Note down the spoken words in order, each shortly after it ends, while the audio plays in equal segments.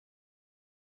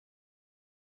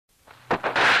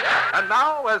And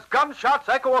now, as gunshots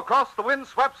echo across the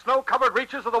wind-swept, snow-covered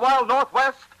reaches of the wild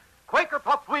Northwest, Quaker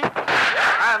puffed wheat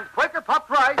and Quaker puffed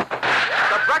rice,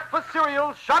 the breakfast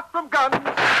cereal shot from guns,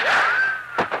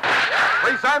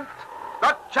 present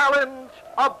the challenge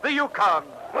of the Yukon.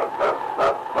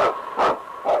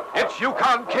 It's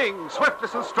Yukon King,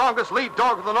 swiftest and strongest lead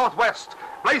dog of the Northwest,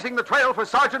 blazing the trail for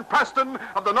Sergeant Preston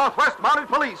of the Northwest Mounted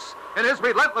Police in his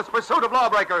relentless pursuit of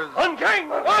lawbreakers. On,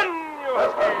 King! On, you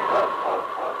husky!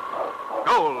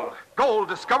 Gold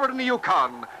discovered in the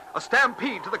Yukon. A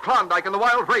stampede to the Klondike in the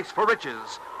wild race for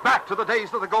riches. Back to the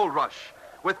days of the gold rush.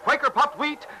 With Quaker puffed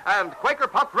wheat and Quaker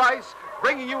puffed rice,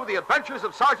 bringing you the adventures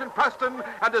of Sergeant Preston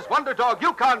and his wonder dog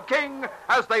Yukon King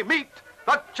as they meet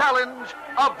the challenge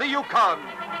of the Yukon.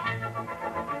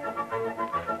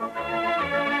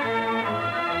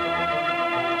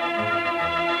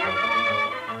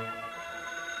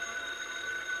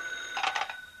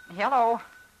 Hello.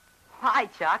 Hi,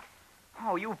 Chuck.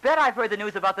 Oh, you bet I've heard the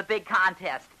news about the big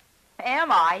contest.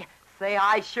 Am I? Say,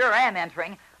 I sure am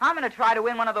entering. I'm going to try to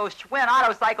win one of those Schwinn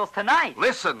autocycles tonight.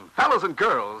 Listen, fellas and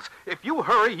girls, if you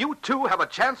hurry, you too have a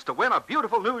chance to win a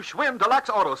beautiful new Schwinn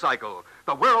Deluxe autocycle,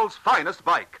 the world's finest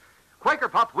bike. Quaker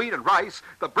puffed wheat and rice,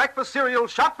 the breakfast cereal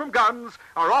shot from guns,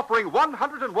 are offering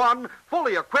 101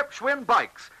 fully equipped Schwinn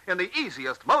bikes in the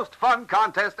easiest, most fun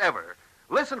contest ever.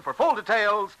 Listen for full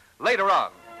details later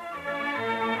on.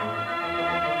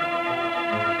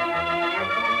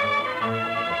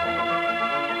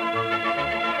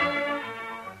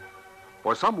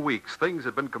 For some weeks, things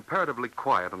had been comparatively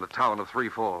quiet in the town of Three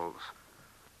Falls.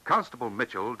 Constable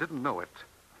Mitchell didn't know it,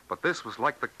 but this was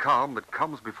like the calm that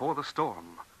comes before the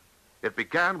storm. It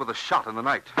began with a shot in the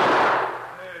night. Did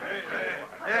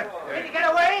he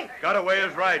get away? Got away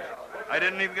is right. I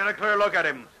didn't even get a clear look at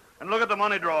him. And look at the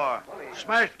money drawer.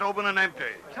 Smashed open and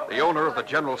empty. The owner of the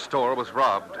general store was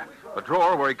robbed. The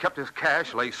drawer where he kept his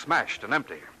cash lay smashed and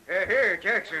empty. Here,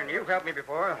 Jackson, you've helped me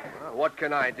before. What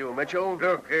can I do, Mitchell?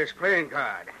 Look, this playing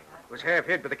card was half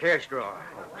hid by the cash drawer.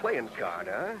 Playing card,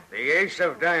 huh? The ace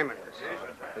of diamonds.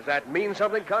 Does that mean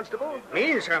something, Constable?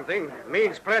 Means something.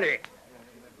 Means plenty.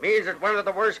 Means that one of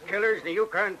the worst killers in the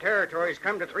Yukon territory's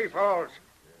come to Three Falls.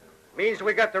 Means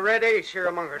we got the red ace here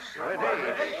among us. Red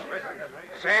ace.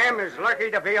 Sam is lucky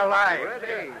to be alive. Red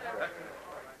ace.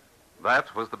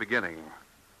 That was the beginning.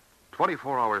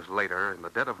 24 hours later, in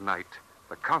the dead of night,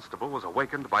 the constable was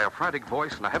awakened by a frantic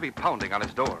voice and a heavy pounding on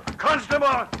his door.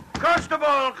 Constable!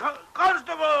 Constable!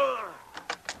 Constable!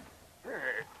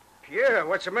 Pierre,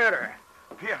 what's the matter?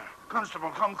 Pierre,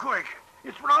 Constable, come quick.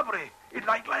 It's robbery. It's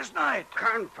like last night.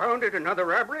 Confounded, another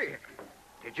robbery?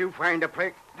 Did you find a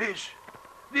plate? This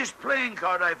playing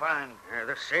card I find.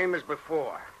 The same as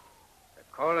before. The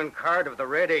calling card of the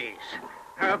red ace.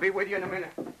 I'll be with you in a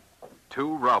minute.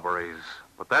 2 robberies,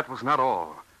 but that was not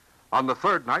all. On the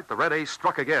third night, the red ace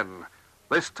struck again.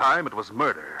 This time, it was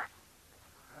murder.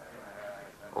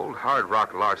 Old Hard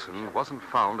Rock Larson wasn't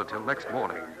found until next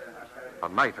morning. A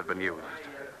knife had been used.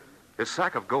 His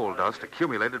sack of gold dust,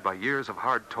 accumulated by years of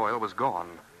hard toil, was gone.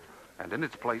 And in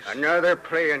its place... Another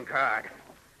playing card.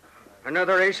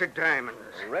 Another ace of diamonds.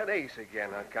 Red ace again,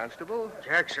 huh, Constable?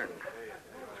 Jackson,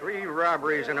 3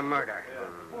 robberies and a murder.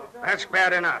 That's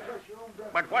bad enough.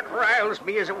 But what riles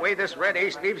me is the way this red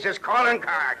ace leaves his calling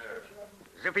card.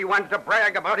 As if he wanted to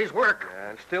brag about his work.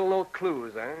 And still no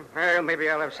clues, huh? Well, maybe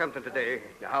I'll have something today.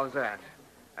 How's that?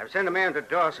 I've sent a man to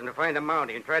Dawson to find the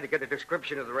Mountie and try to get a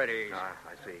description of the red ace.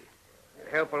 I see.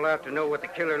 It'd help a lot to know what the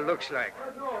killer looks like.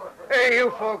 Hey,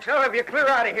 you folks, I'll have you clear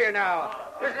out of here now.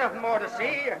 There's nothing more to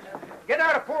see. Get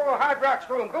out of poor old Hard Rock's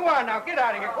room. Go on now, get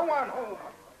out of here. Go on home.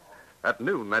 At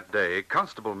noon that day,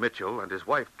 Constable Mitchell and his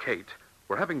wife, Kate,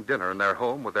 were having dinner in their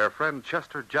home with their friend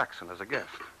Chester Jackson as a guest.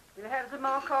 You have some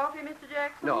more coffee, Mr.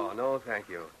 Jackson? No, thank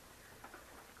you.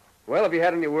 Well, have you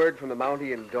had any word from the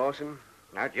Mountie in Dawson?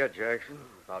 Not yet, Jackson.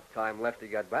 About time Lefty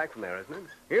got back from there, isn't it?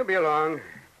 He'll be along.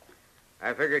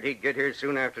 I figured he'd get here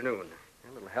soon afternoon.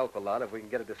 It'll help a lot if we can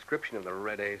get a description of the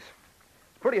red ace.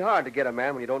 It's pretty hard to get a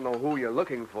man when you don't know who you're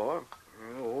looking for.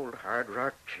 Old Hard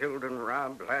Rock killed and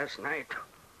robbed last night.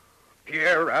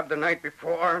 Pierre robbed the night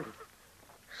before.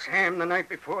 Sam the night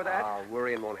before that.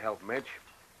 Worrying won't help, Mitch.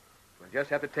 We'll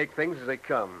just have to take things as they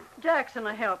come. Jackson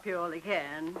will help you all he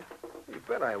can. You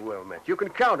bet I will, Mitch. You can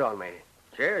count on me.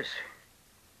 Jess,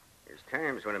 there's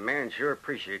times when a man sure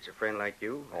appreciates a friend like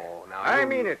you. Oh, now... I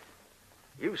mean it.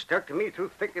 You've stuck to me through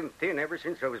thick and thin ever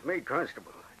since I was made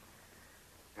constable.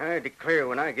 I declare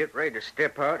when I get ready to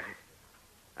step out,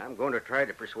 I'm going to try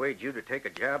to persuade you to take a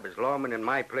job as lawman in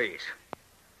my place.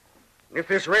 And if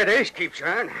this red ace keeps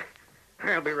on,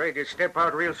 I'll be ready to step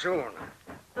out real soon.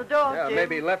 The door, Yeah, Jim.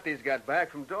 maybe Lefty's got back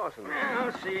from Dawson.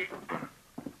 I'll see.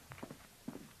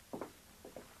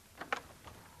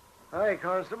 Hi,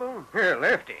 Constable. Here,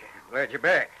 Lefty. Glad you're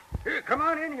back. Here, come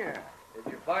on in here.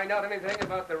 Did you find out anything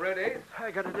about the Red Ace?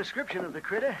 I got a description of the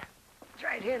critter. It's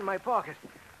right here in my pocket.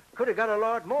 Could have got a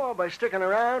lot more by sticking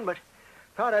around, but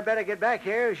thought I'd better get back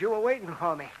here as you were waiting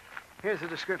for me. Here's the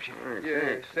description.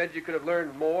 You said you could have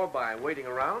learned more by waiting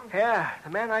around? Yeah,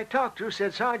 the man I talked to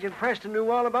said Sergeant Preston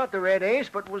knew all about the Red Ace,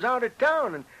 but was out of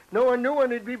town, and no one knew when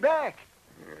he'd be back.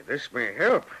 This may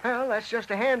help. Well, that's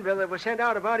just a handbill that was sent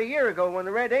out about a year ago when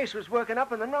the Red Ace was working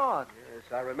up in the north. Yes,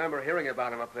 I remember hearing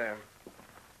about him up there.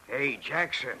 Hey,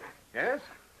 Jackson, Yes?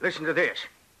 listen to this.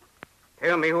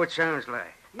 Tell me who it sounds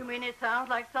like. You mean it sounds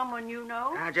like someone you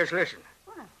know? Now, just listen.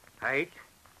 What? Height,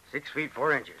 6 feet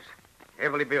 4 inches.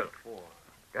 Heavily built. 4.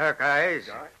 Dark eyes.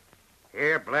 Dark?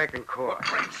 Hair black and coarse.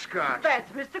 Great Scott.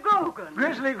 That's Mr. Grogan.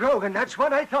 Grizzly Grogan, that's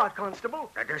what I thought,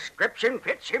 Constable. The description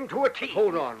fits him to a T.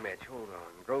 Hold on, Mitch, hold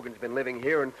on. Grogan's been living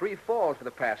here in Three Falls for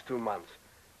the past 2 months.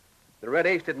 The Red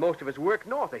Ace did most of his work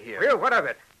north of here. Well, what of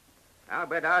it? I'll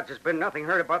bet odds there's been nothing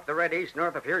heard about the Red Ace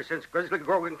north of here since Grizzly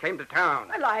Grogan came to town.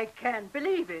 Well, I can't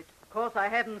believe it. Of course, I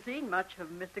haven't seen much of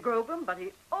Mr. Grogan, but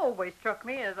he always struck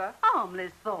me as a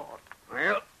harmless sort.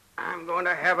 Well, I'm going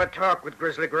to have a talk with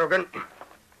Grizzly Grogan.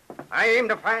 I aim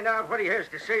to find out what he has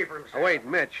to say for himself. Oh, wait,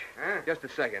 Mitch. Huh? Just a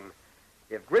second.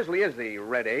 If Grizzly is the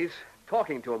Red Ace,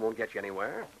 talking to him won't get you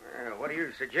anywhere. Well, what do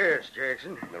you suggest,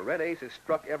 Jackson? The Red Ace has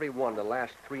struck every one the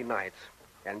last 3 nights,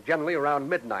 and generally around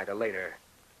midnight or later.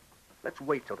 Let's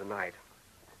wait till tonight.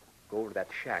 Go over to that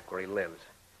shack where he lives.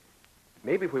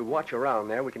 Maybe if we watch around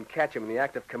there, we can catch him in the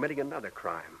act of committing another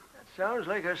crime. That sounds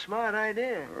like a smart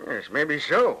idea. Yes, maybe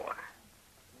so.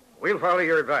 We'll follow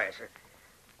your advice.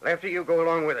 Lefty, you go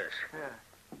along with us.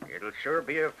 Yeah. It'll sure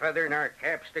be a feather in our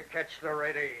caps to catch the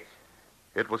Red Ace.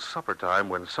 It was supper time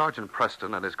when Sergeant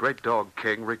Preston and his great dog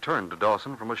King returned to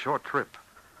Dawson from a short trip.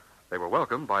 They were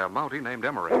welcomed by a Mountie named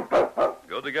Emery.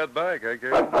 Good to get back, eh,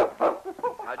 King?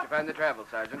 How'd you find the travel,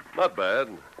 Sergeant? Not bad.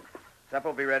 Supper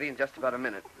will be ready in just about a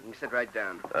minute. You sit right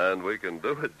down. And we can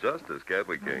do it justice, can't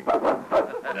we, King?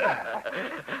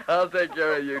 I'll take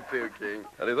care of you, too, King.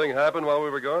 Anything happen while we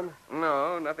were gone?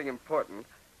 No, nothing important.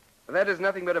 That is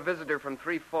nothing but a visitor from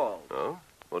Three Falls. Oh?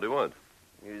 What do you want?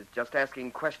 He was just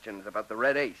asking questions about the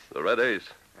Red Ace. The Red Ace.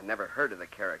 I never heard of the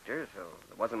character, so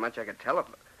there wasn't much I could tell him.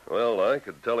 Well, I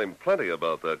could tell him plenty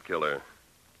about that killer.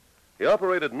 He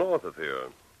operated north of here.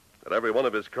 At every one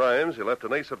of his crimes, he left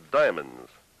an ace of diamonds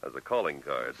as a calling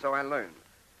card. So I learned.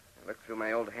 I looked through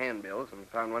my old handbills and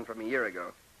found one from a year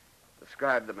ago.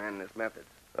 Described the man and his methods.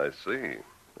 I see.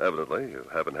 Evidently, you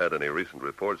haven't had any recent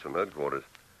reports from headquarters.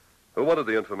 Who wanted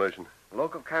the information?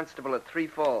 Local constable at Three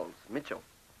Falls, Mitchell.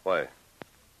 Why?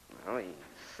 Well, he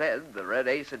said the Red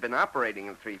Ace had been operating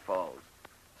in Three Falls.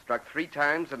 Struck 3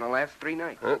 times in the last 3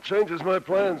 nights. That changes my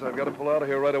plans. I've got to pull out of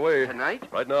here right away. Tonight?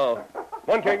 Right now. Come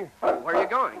on, King. Where are you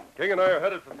going? King and I are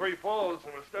headed for Three Falls,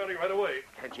 and we're starting right away.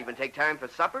 Can't you even take time for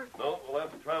supper? No, we'll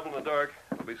have to travel in the dark.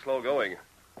 It'll be slow going.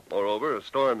 Moreover, a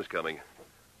storm's coming.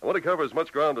 I want to cover as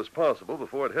much ground as possible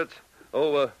before it hits.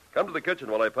 Oh, come to the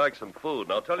kitchen while I pack some food,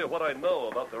 and I'll tell you what I know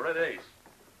about the Red Ace.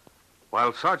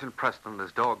 While Sergeant Preston and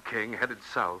his dog King headed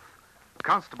south,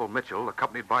 Constable Mitchell,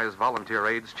 accompanied by his volunteer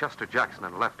aides Chester Jackson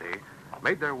and Lefty,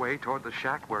 made their way toward the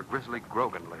shack where Grizzly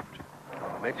Grogan lived.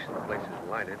 Mitch, the place is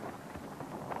lighted.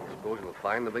 You suppose we'll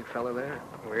find the big fella there?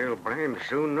 Well, blame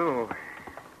soon know.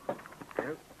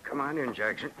 Well, come on in,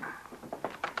 Jackson.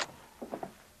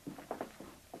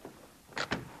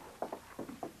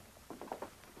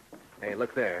 Hey,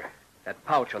 look there. That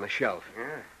pouch on the shelf.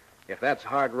 Yeah? If that's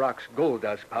Hard Rock's gold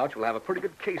dust pouch, we'll have a pretty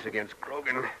good case against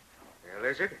Grogan. Well,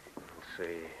 is it? Let's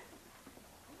see.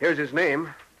 Here's his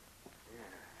name.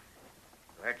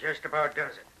 That just about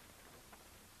does it.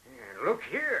 Yeah, look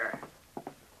here.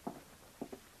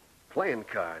 Playing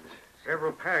cards.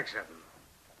 Several packs of them.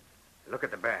 Look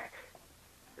at the back.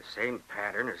 The same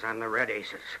pattern as on the Red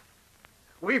Aces.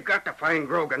 We've got to find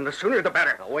Grogan. The sooner the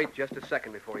better. Now, wait just a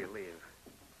second before you leave.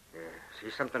 Yeah, see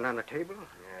something on the table?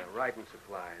 Yeah, writing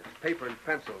supplies, paper and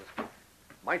pencils.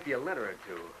 Might be a letter or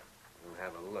two. We'll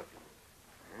have a look.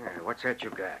 Yeah, what's that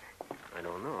you got? I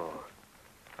don't know.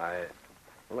 Well,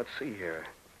 let's see here.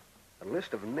 A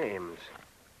list of names,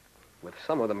 with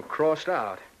some of them crossed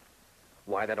out.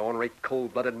 Why, that ornery,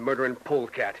 cold-blooded, murdering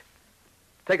polecat.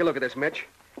 Take a look at this, Mitch.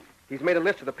 He's made a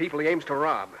list of the people he aims to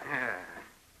rob. Yeah.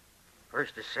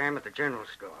 First is Sam at the general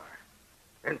store.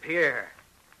 Then Pierre.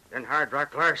 Then Hard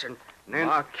Rock Larson. And then...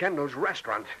 Ma Kendall's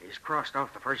restaurant. He's crossed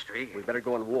off the first 3. We better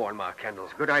go and warn Ma Kendall.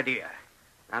 Good idea.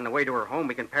 On the way to her home,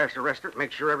 we can pass the restaurant,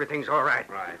 make sure everything's all right.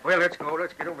 Right. Well, let's go.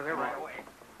 Let's get over there right away.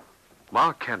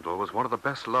 Ma Kendall was one of the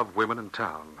best-loved women in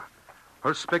town.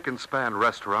 Her spick-and-span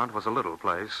restaurant was a little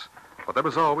place, but there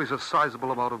was always a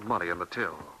sizable amount of money in the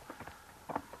till.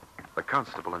 The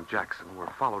constable and Jackson were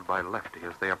followed by Lefty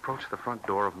as they approached the front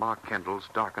door of Ma Kendall's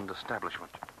darkened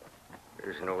establishment.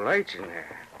 There's no lights in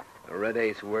there. The Red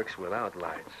Ace works without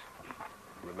lights.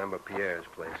 Remember Pierre's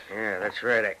place? Yeah, that's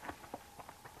right.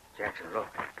 Jackson, look.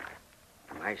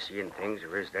 Am I seeing things,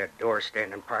 or is that door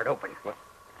standing part open? What?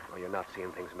 Oh, you're not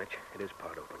seeing things, Mitch. It is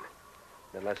part open.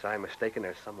 Unless I'm mistaken,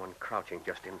 there's someone crouching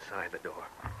just inside the door.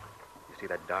 You see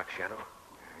that dark shadow?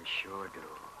 I sure do.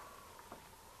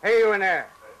 Hey, you in there.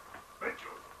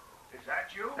 Mitchell, is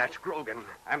that you? That's Grogan.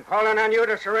 I'm calling on you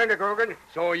to surrender, Grogan.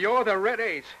 So you're the Red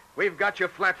Ace. We've got you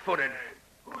flat-footed. Hey,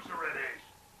 who's the Red Ace?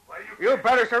 Why You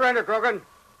better surrender, Grogan.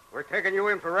 We're taking you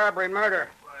in for robbery and murder.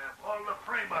 All the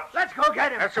frame-ups. Let's go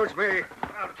get him. That suits me.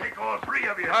 I'll take all three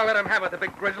of you. I'll let him have it, the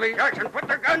big grizzly. Jackson, put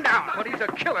the gun down. But he's a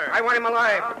killer. I want him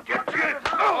alive. I'll get you.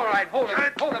 All right, hold him.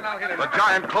 Hold him, I'll hit him. The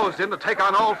giant closed in to take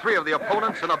on all three of the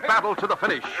opponents in a battle to the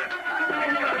finish.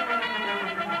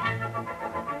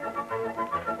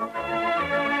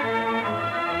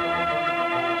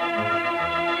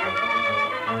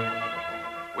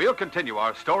 We'll continue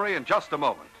our story in just a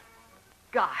moment.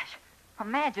 Gosh,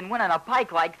 imagine winning a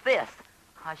bike like this.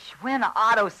 A Schwinn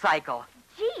Autocycle.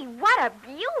 Gee, what a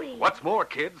beauty. What's more,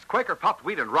 kids, Quaker Puffed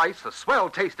Wheat and Rice, a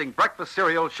swell-tasting breakfast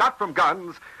cereal shot from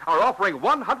guns, are offering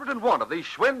 101 of these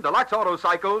Schwinn Deluxe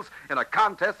Autocycles in a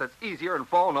contest that's easier than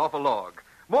falling off a log.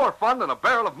 More fun than a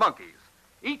barrel of monkeys.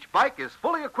 Each bike is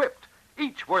fully equipped,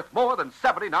 each worth more than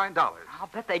 $79. I'll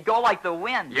bet they go like the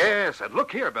wind. Yes, and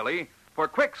look here, Billy. For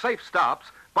quick, safe stops,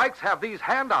 bikes have these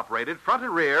hand-operated front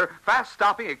and rear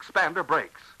fast-stopping expander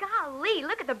brakes. Golly,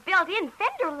 look at the built-in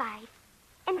fender light.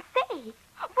 And say,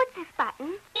 what's this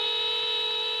button?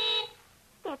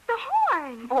 That's the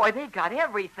horn. Boy, they've got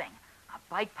everything. A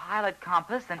bike pilot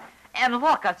compass and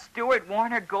look, a Stewart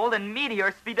Warner Golden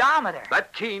Meteor speedometer.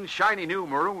 That keen, shiny new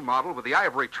maroon model with the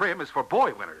ivory trim is for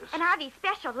boy winners. And are these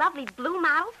special lovely blue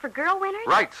models for girl winners?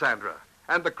 Right, Sandra.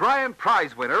 And the grand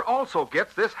prize winner also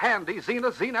gets this handy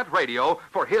Xena Z-Net radio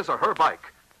for his or her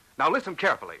bike. Now listen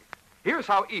carefully. Here's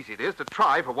how easy it is to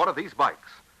try for one of these bikes.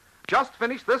 Just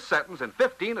finish this sentence in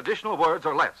 15 additional words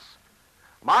or less.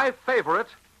 My favorite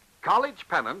college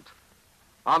pennant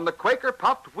on the Quaker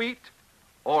Puffed Wheat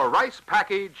or Rice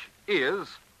package is...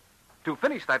 To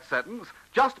finish that sentence,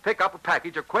 just pick up a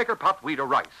package of Quaker Puffed Wheat or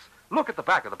Rice. Look at the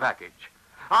back of the package.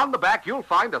 On the back, you'll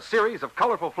find a series of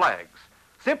colorful flags.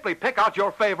 Simply pick out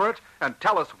your favorite and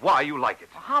tell us why you like it.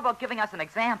 Well, how about giving us an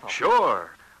example?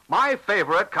 Sure. My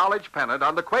favorite college pennant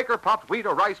on the Quaker Puffed Wheat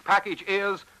or Rice package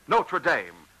is Notre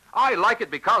Dame. I like it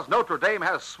because Notre Dame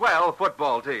has swell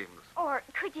football teams. Or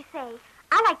could you say,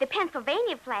 I like the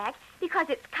Pennsylvania flag because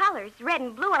its colors, red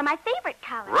and blue, are my favorite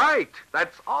colors. Right.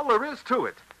 That's all there is to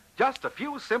it. Just a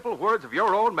few simple words of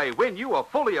your own may win you a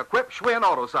fully equipped Schwinn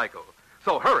Autocycle.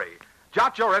 So hurry.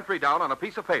 Jot your entry down on a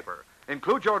piece of paper.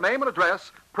 Include your name and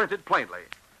address, printed plainly.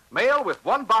 Mail with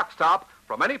one box top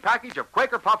from any package of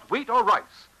Quaker Puffed Wheat or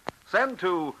Rice. Send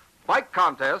to Bike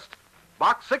Contest,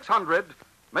 Box 600,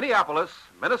 Minneapolis,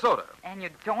 Minnesota. And you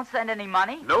don't send any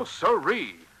money? No,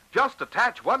 sirree. Just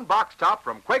attach one box top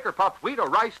from Quaker Puffed Wheat or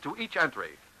Rice to each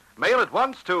entry. Mail at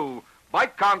once to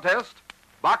Bike Contest,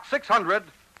 Box 600,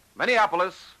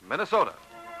 Minneapolis, Minnesota.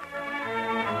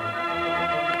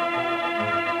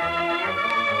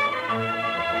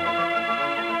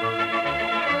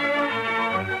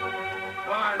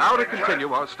 Now to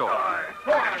continue our story.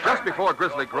 Just before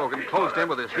Grizzly Grogan closed in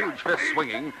with his huge fist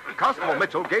swinging, Constable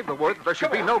Mitchell gave the word that there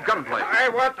should be no gunplay. I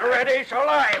want the Red Ace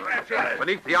alive.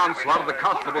 Beneath the onslaught of the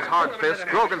constable's hard fist,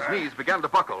 Grogan's knees began to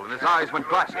buckle and his eyes went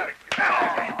glassy.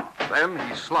 Then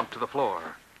he slumped to the floor.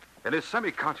 In his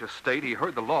semi-conscious state, he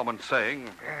heard the lawman saying,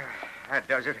 That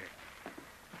does it.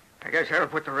 I guess that'll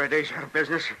put the Red Ace out of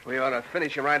business. We ought to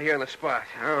finish him right here on the spot.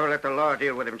 Oh, let the law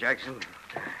deal with him, Jackson.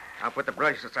 I'll put the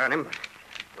bracelets on him.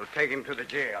 We'll take him to the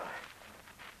jail.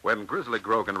 When Grizzly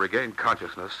Grogan regained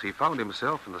consciousness, he found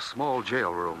himself in the small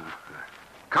jail room.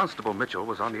 Constable Mitchell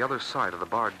was on the other side of the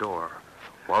barred door,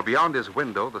 while beyond his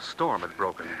window the storm had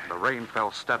broken. The rain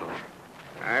fell steadily.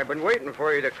 I've been waiting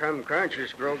for you to come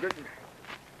conscious, Grogan.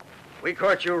 We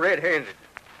caught you red-handed.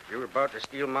 You were about to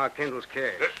steal Ma Kendall's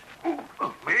cash.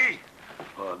 Me?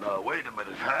 Oh, no, wait a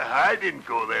minute. I didn't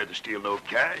go there to steal no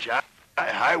cash.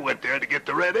 I went there to get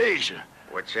the Red Ace.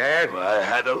 What's that? Well, I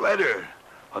had a letter.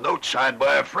 A note signed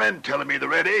by a friend telling me the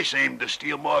Red Ace aimed to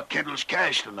steal Ma Kendall's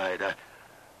cash tonight.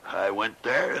 I went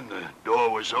there, and the door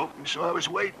was open, so I was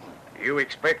waiting. You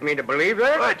expect me to believe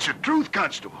that? That's the truth,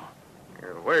 Constable.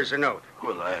 Where's the note?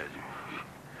 Well, I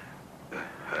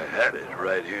got it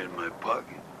right here in my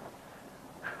pocket.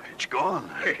 It's gone.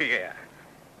 Yeah.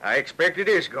 I expect it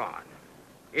is gone.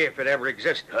 If it ever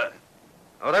existed. Huh?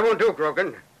 Oh, that won't do,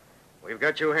 Grogan. We've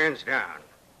got you hands down.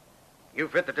 You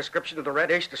fit the description of the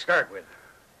Red Ace to start with.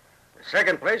 In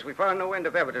second place, we found no end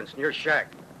of evidence in your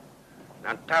shack. And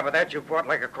on top of that, you fought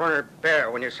like a cornered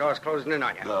bear when you saw us closing in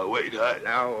on you. No, wait,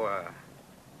 Now,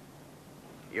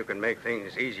 you can make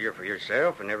things easier for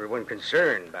yourself and everyone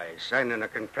concerned by signing a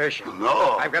confession.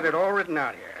 No. I've got it all written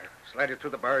out here. Slide it through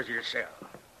the bars of your cell.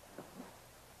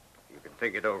 You can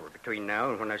think it over between now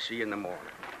and when I see you in the morning.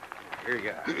 Here you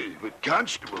are. Hey, but,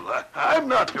 Constable, I'm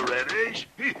not the Red Ace.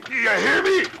 You hear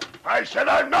me? I said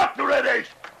I'm not the Red Ace.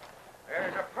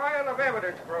 There's a pile of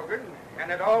evidence, Grogan, and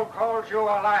it all calls you a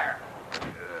liar.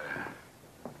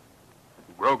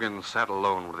 Grogan sat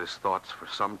alone with his thoughts for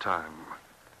some time.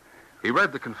 He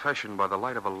read the confession by the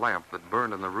light of a lamp that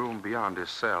burned in the room beyond his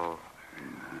cell.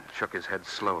 Shook his head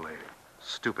slowly,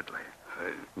 stupidly,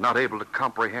 not able to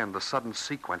comprehend the sudden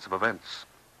sequence of events.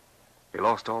 He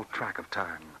lost all track of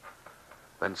time.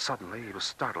 Then suddenly he was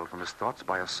startled from his thoughts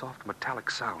by a soft metallic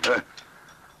sound.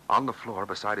 On the floor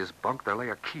beside his bunk there lay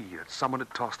a key that someone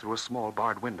had tossed through a small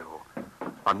barred window.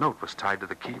 A note was tied to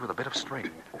the key with a bit of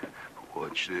string.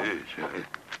 What's this?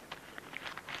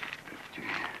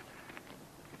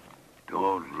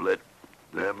 Don't let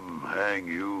them hang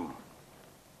you.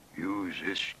 Use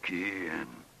this key and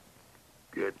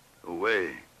get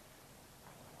away.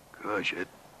 Gosh,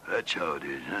 that's how it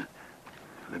is, huh?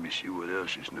 Let me see what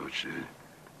else this note says.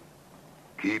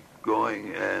 Keep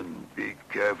going and be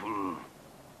careful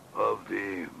of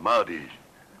the Mounties.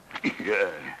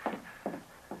 Yeah.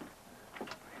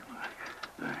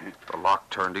 The lock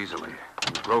turned easily,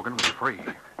 and Grogan was free.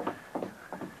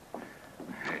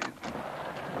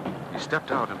 He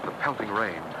stepped out into the pelting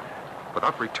rain.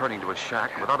 Without returning to his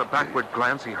shack, without a backward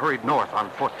glance, he hurried north on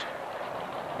foot.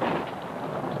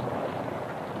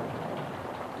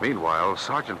 Meanwhile,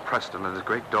 Sergeant Preston and his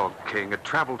great dog, King, had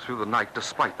traveled through the night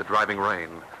despite the driving rain.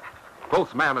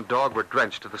 Both man and dog were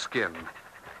drenched to the skin.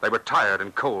 They were tired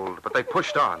and cold, but they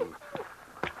pushed on.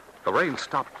 The rain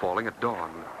stopped falling at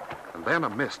dawn, and then a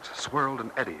mist swirled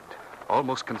and eddied,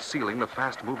 almost concealing the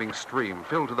fast-moving stream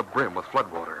filled to the brim with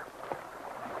floodwater.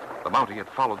 The Mountie had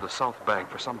followed the south bank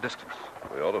for some distance.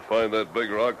 We ought to find that big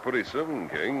rock pretty soon,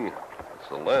 King. It's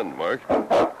a landmark.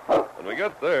 When we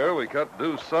get there, we cut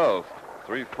due south,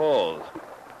 3 Falls.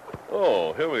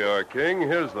 Oh, here we are, King.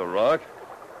 Here's the rock.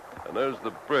 And there's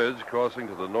the bridge crossing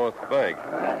to the north bank.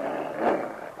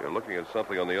 You're looking at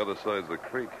something on the other side of the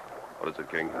creek. What is it,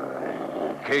 King?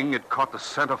 King had caught the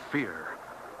scent of fear.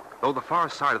 Though the far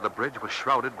side of the bridge was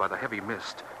shrouded by the heavy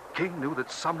mist, King knew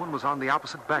that someone was on the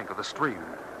opposite bank of the stream.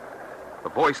 The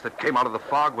voice that came out of the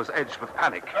fog was edged with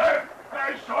panic.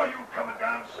 I saw you coming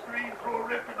downstream through a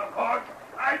rift in the fog.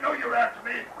 I know you're after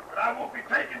me, but I won't be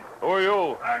taken. Who are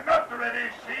you? I'm not the Red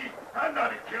Ace, see? I'm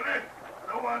not a killer.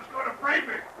 No one's going to free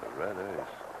me. The Red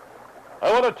Ace.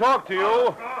 I want to talk to you.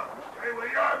 No, stay where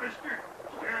you are, mister.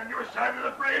 Stay on your side of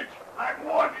the bridge. I'm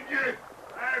warning you.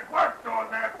 I've worked on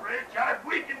that bridge. I've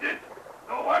weakened it.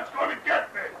 No one's going to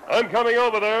get me. I'm coming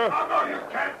over there. No, you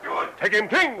can't do it. Take him,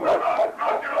 King. No,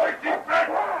 get away, keep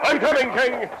back. I'm coming,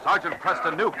 King. Sergeant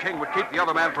Preston knew King would keep the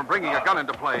other man from bringing a gun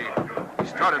into play. He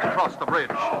started to cross the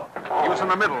bridge. He was in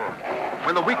the middle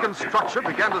when the weakened structure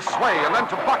began to sway and then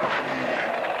to buckle.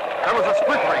 There was a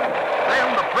splintering.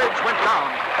 Then the bridge went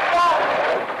down.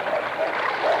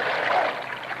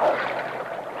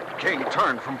 King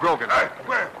turned from Grogan.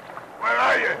 Where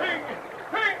are you?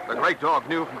 The great dog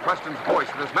knew from Preston's voice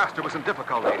that his master was in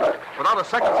difficulty. Without a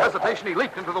second's hesitation, he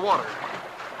leaped into the water.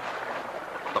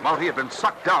 The Mountie had been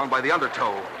sucked down by the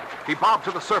undertow. He bobbed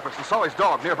to the surface and saw his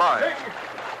dog nearby.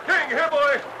 King, here,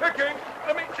 boy. Here, King.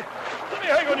 Let me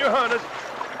hang on your harness.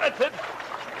 That's it.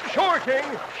 Sure, King,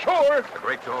 sure. The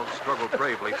great dog struggled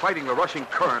bravely, fighting the rushing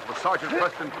current with Sergeant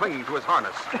Preston clinging to his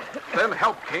harness. Then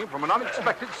help came from an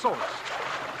unexpected source.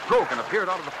 Grogan appeared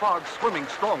out of the fog, swimming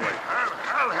strongly.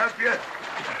 I'll help you.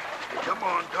 Come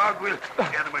on, dog. We'll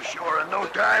get him ashore in no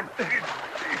time.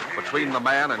 Between the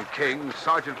man and King,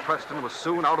 Sergeant Preston was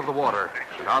soon out of the water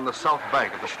and on the south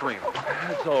bank of the stream.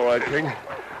 It's all right, King.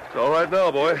 It's all right now,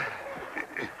 boy.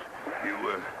 You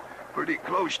were pretty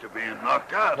close to being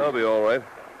knocked out. I'll be all right.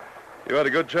 You had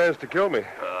a good chance to kill me.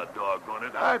 Doggone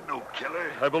it. I'm no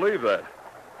killer. I believe that.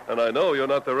 And I know you're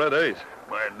not the Red Ace.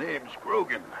 My name's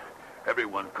Grogan.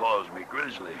 Everyone calls me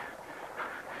Grizzly.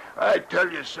 I tell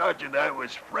you, Sergeant, I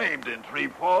was framed in 3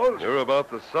 Falls. You're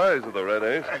about the size of the Red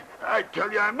Ace. I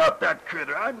tell you, I'm not that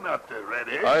critter. I'm not the Red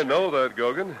Ace. I know that,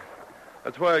 Grogan.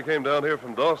 That's why I came down here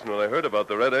from Dawson when I heard about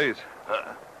the Red Ace.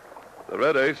 The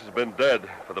Red Ace has been dead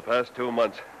for the past 2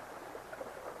 months.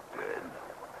 Dead?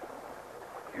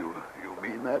 You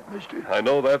mean that, mister? I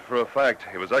know that for a fact.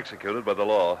 He was executed by the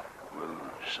law. Well,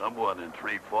 someone in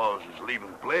Three Falls is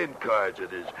leaving playing cards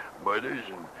at his murders,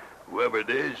 and whoever it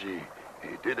is, he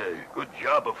did a good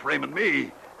job of framing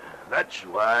me. That's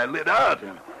why I lit out,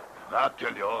 and I'll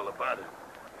tell you all about it.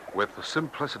 With the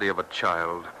simplicity of a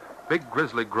child, Big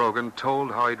Grizzly Grogan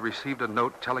told how he'd received a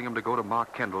note telling him to go to Ma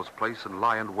Kendall's place and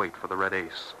lie in wait for the Red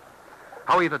Ace.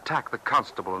 How he'd attacked the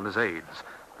constable and his aides,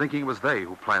 thinking it was they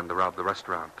who planned to rob the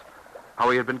restaurant. How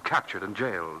he had been captured and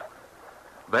jailed.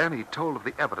 Then he told of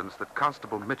the evidence that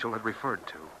Constable Mitchell had referred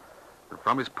to, and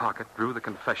from his pocket drew the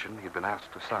confession he'd been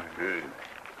asked to sign.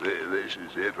 This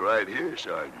is it right here,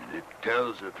 Sergeant. It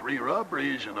tells of 3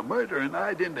 robberies and a murder, and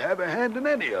I didn't have a hand in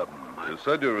any of them. You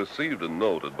said you received a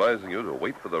note advising you to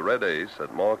wait for the Red Ace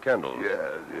at Ma Kendall's.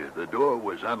 Yeah, the door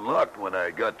was unlocked when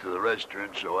I got to the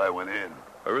restaurant, so I went in.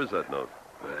 Where is that note?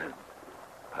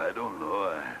 I don't know.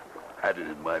 I had it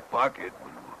in my pocket.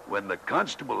 When the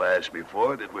constable asked me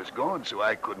for it, it was gone, so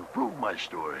I couldn't prove my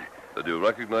story. Did you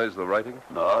recognize the writing?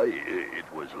 No,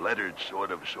 it was lettered, sort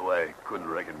of, so I couldn't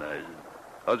recognize it.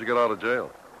 How'd you get out of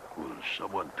jail? Well,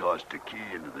 someone tossed a key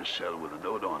into the cell with a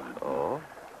note on it. Oh?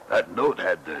 That note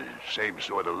had the same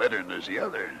sort of lettering as the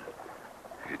other.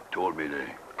 It told me to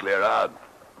clear out.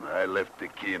 I left the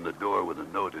key in the door with a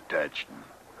note attached.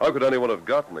 How could anyone have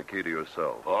gotten the key to your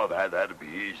cell? Oh, that'd be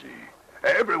easy.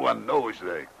 Everyone knows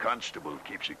the constable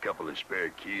keeps a couple of spare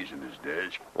keys in his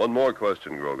desk. One more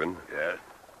question, Grogan. Yeah?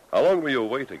 How long were you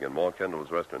waiting in Ma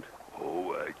Kendall's restaurant?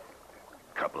 Oh,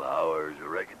 a couple of hours, I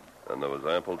reckon. And there was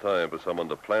ample time for someone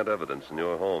to plant evidence in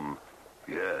your home.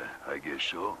 Yeah, I guess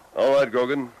so. All right,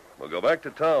 Grogan. We'll go back to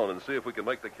town and see if we can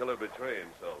make the killer betray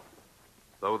himself.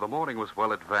 Though the morning was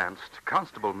well advanced,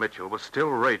 Constable Mitchell was still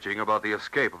raging about the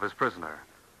escape of his prisoner.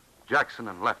 Jackson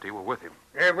and Lefty were with him.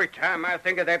 Every time I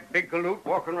think of that big galoot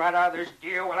walking right out of this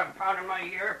jail while I'm pounding my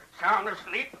ear, sound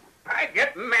asleep, I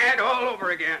get mad all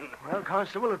over again. Well,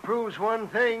 Constable, it proves one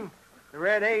thing. The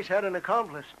Red Ace had an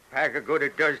accomplice. Pack of good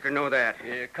it does to know that.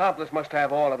 The accomplice must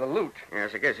have all of the loot.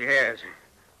 Yes, I guess he has.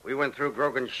 We went through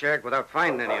Grogan's shack without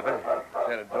finding any of it. Is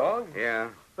that a dog? Yeah.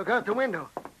 Look out the window.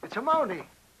 It's a Mountie.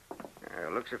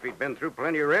 Looks as if he'd been through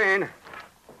plenty of rain.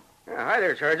 Hi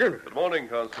there, Sergeant. Good morning,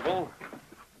 Constable.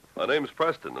 My name's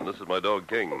Preston, and this is my dog,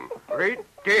 King. Great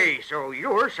day. So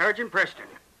you're Sergeant Preston.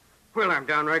 Well, I'm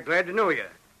downright glad to know you.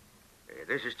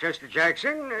 This is Chester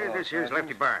Jackson. This here's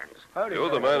Lefty Barnes. Howdy, You're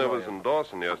the Sergeant. man who was in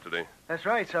Dawson yesterday. That's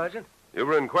right, Sergeant. You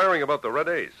were inquiring about the Red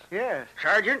Ace. Yes.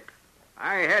 Sergeant,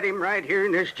 I had him right here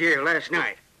in this jail last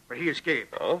night, but he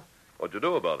escaped. Oh? What'd you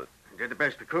do about it? Did the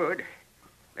best we could.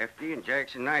 Lefty and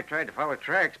Jackson and I tried to follow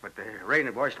tracks, but the rain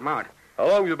had washed them out. How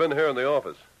long have you been here in the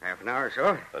office? Half an hour or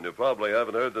so. And you probably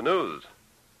haven't heard the news.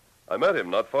 I met him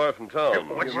not far from town.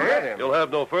 What's You met him? You'll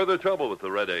have no further trouble with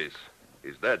the Red Ace.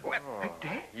 He's dead. What?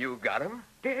 Dead? You got him?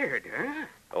 Dead, huh?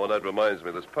 Oh, and that reminds me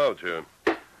of this pouch here.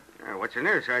 What's in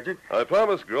there, Sergeant? I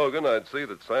promised Grogan I'd see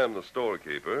that Sam the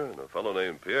storekeeper and a fellow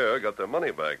named Pierre got their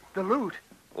money back. The loot.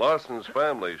 Larson's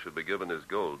family should be given his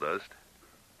gold dust.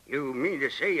 You mean to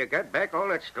say you got back all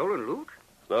that stolen loot?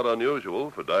 It's not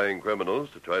unusual for dying criminals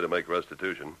to try to make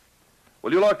restitution.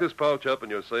 Will you lock this pouch up in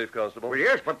your safe, Constable? Well,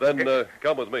 yes, but... Then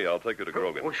come with me. I'll take you to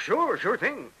Grogan. Oh, sure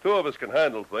thing. 2 of us can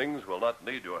handle things. We'll not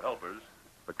need your helpers.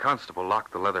 The constable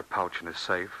locked the leather pouch in his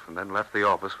safe and then left the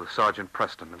office with Sergeant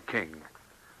Preston and King.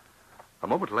 A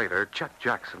moment later, Chet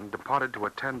Jackson departed to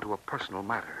attend to a personal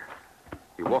matter.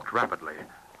 He walked rapidly,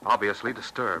 obviously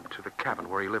disturbed, to the cabin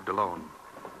where he lived alone.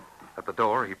 At the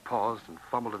door, he paused and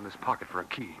fumbled in his pocket for a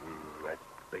key. That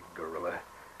big gorilla.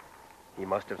 He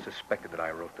must have suspected that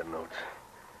I wrote the notes.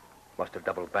 Must have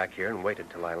doubled back here and waited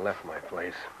till I left my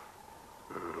place.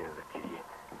 Here's the key.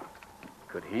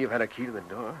 Could he have had a key to the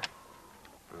door?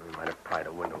 Might have pried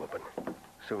a window open.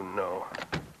 Soon know.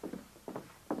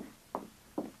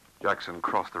 Jackson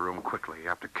crossed the room quickly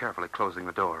after carefully closing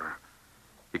the door.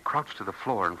 He crouched to the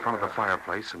floor in front of the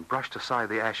fireplace and brushed aside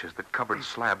the ashes that covered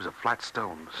slabs of flat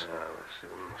stones. I'll soon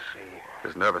see.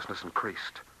 His nervousness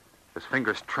increased. His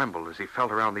fingers trembled as he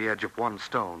felt around the edge of one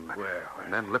stone. Where?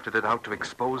 And then lifted it out to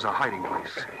expose a hiding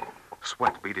place.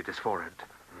 Sweat beaded his forehead.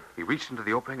 He reached into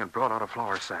the opening and brought out a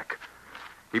flour sack.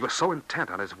 He was so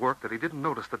intent on his work that he didn't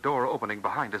notice the door opening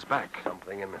behind his back.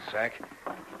 Something in the sack.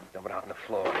 Dump it out on the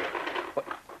floor. What?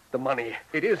 The money.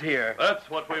 It is here. That's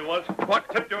what we want. What?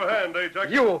 Tip your hand,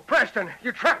 Jackson. You, Preston,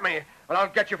 you trapped me. Well, I'll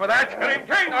get you for that. Get him,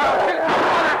 King!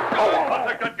 I'll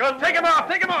take that gun. Take him off!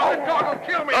 Take him off! The dog will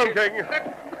kill me. Down, King.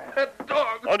 That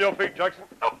dog. On your feet, Jackson.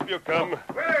 Up you come.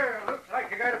 Well, looks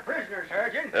like you got a prisoner,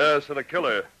 Sergeant. Yes, and a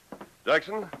killer.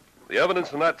 Jackson, The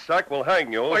evidence in that sack will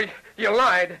hang you. Wait, you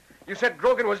lied. You said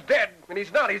Grogan was dead, and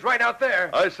he's not. He's right out there.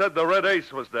 I said the Red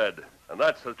Ace was dead, and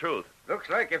that's the truth. Looks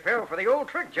like you fell for the old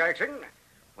trick, Jackson.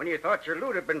 When you thought your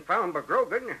loot had been found by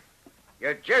Grogan,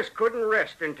 you just couldn't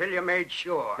rest until you made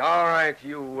sure. All right,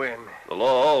 you win. The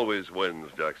law always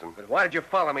wins, Jackson. But why did you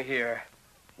follow me here?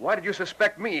 Why did you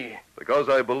suspect me? Because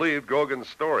I believed Grogan's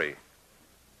story.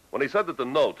 When he said that the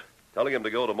note telling him to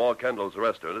go to Ma Kendall's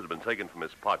restaurant had been taken from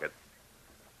his pocket,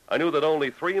 I knew that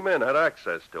only 3 men had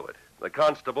access to it. The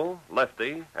constable,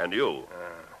 Lefty, and you.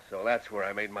 So that's where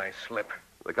I made my slip.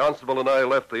 The constable and I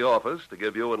left the office to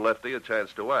give you and Lefty a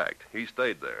chance to act. He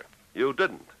stayed there. You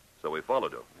didn't, so we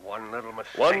followed him. One little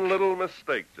mistake. One little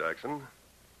mistake, Jackson.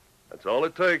 That's all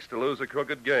it takes to lose a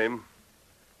crooked game.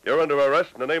 You're under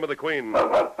arrest in the name of the Queen.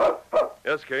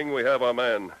 Yes, King, we have our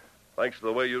man. Thanks to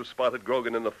the way you spotted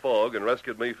Grogan in the fog and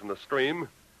rescued me from the stream,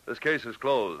 this case is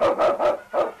closed.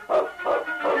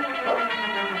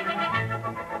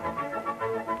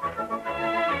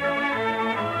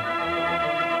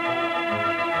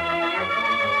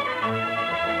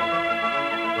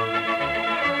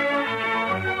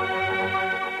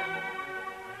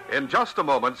 In just a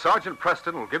moment, Sergeant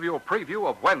Preston will give you a preview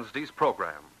of Wednesday's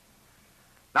program.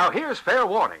 Now, here's fair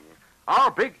warning. Our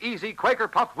Big Easy Quaker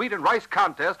Puffed Wheat and Rice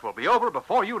contest will be over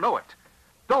before you know it.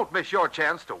 Don't miss your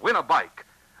chance to win a bike.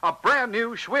 A brand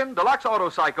new Schwinn Deluxe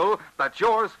Autocycle that's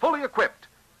yours fully equipped.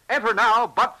 Enter now,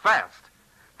 but fast.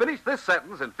 Finish this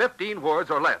sentence in 15 words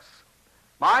or less.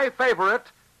 My favorite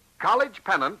college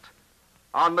pennant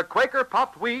on the Quaker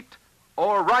Puffed Wheat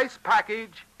or Rice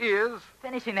package is...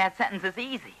 Finishing that sentence is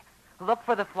easy. Look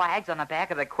for the flags on the back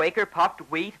of the Quaker Puffed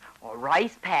Wheat or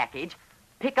Rice package.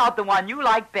 Pick out the one you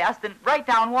like best and write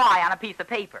down why on a piece of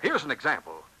paper. Here's an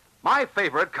example. My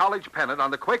favorite college pennant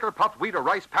on the Quaker Puffed Wheat or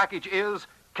Rice package is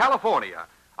California.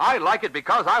 I like it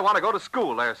because I want to go to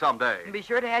school there someday. And be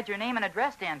sure to add your name and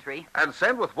address to entry. And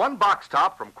send with one box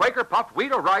top from Quaker Puffed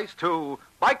Wheat or Rice to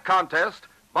Bike Contest,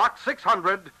 Box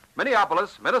 600,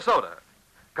 Minneapolis, Minnesota.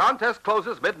 Contest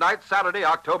closes midnight Saturday,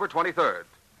 October 23rd.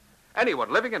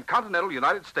 Anyone living in continental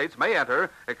United States may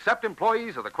enter, except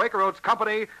employees of the Quaker Oats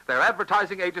Company, their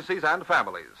advertising agencies, and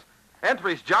families.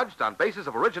 Entries judged on basis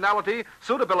of originality,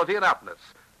 suitability, and aptness.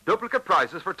 Duplicate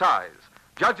prizes for ties.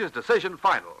 Judge's decision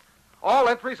final. All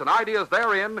entries and ideas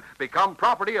therein become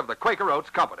property of the Quaker Oats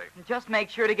Company. Just make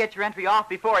sure to get your entry off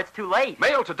before it's too late.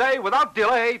 Mail today without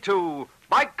delay to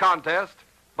Bike Contest,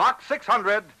 Box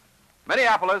 600,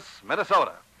 Minneapolis,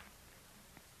 Minnesota.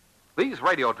 These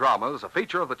radio dramas, a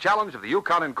feature of the Challenge of the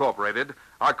Yukon Incorporated,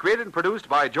 are created and produced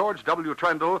by George W.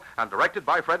 Trendle and directed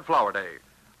by Fred Flowerday.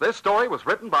 This story was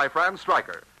written by Franz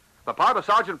Stryker. The part of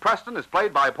Sergeant Preston is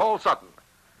played by Paul Sutton.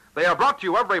 They are brought to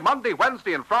you every Monday,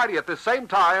 Wednesday, and Friday at this same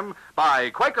time by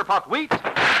Quaker Puffed Wheat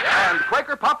and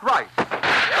Quaker Puffed Rice,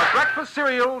 the breakfast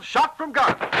cereal shot from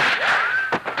guns.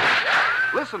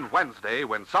 Listen Wednesday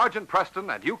when Sergeant Preston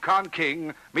and Yukon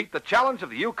King meet the Challenge of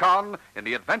the Yukon in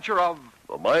the adventure of...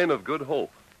 The Mine of Good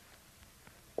Hope.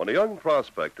 When a young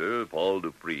prospector, Paul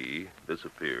Dupree,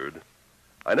 disappeared,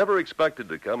 I never expected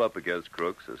to come up against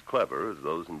crooks as clever as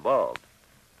those involved.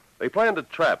 They planned a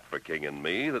trap for King and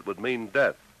me that would mean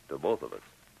death to both of us.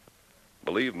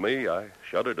 Believe me, I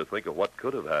shudder to think of what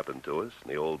could have happened to us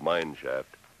in the old mine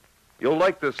shaft. You'll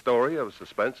like this story of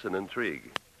suspense and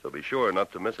intrigue, so be sure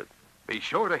not to miss it. Be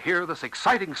sure to hear this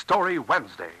exciting story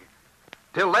Wednesday.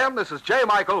 Till then, this is J.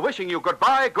 Michael wishing you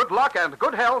goodbye, good luck, and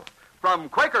good health from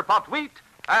Quaker Puffed Wheat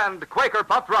and Quaker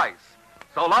Puffed Rice.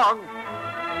 So long.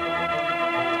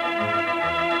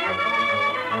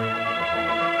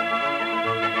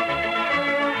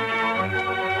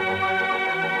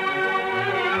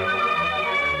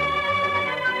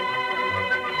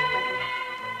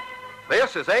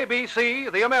 This is ABC,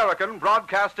 the American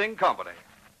Broadcasting Company.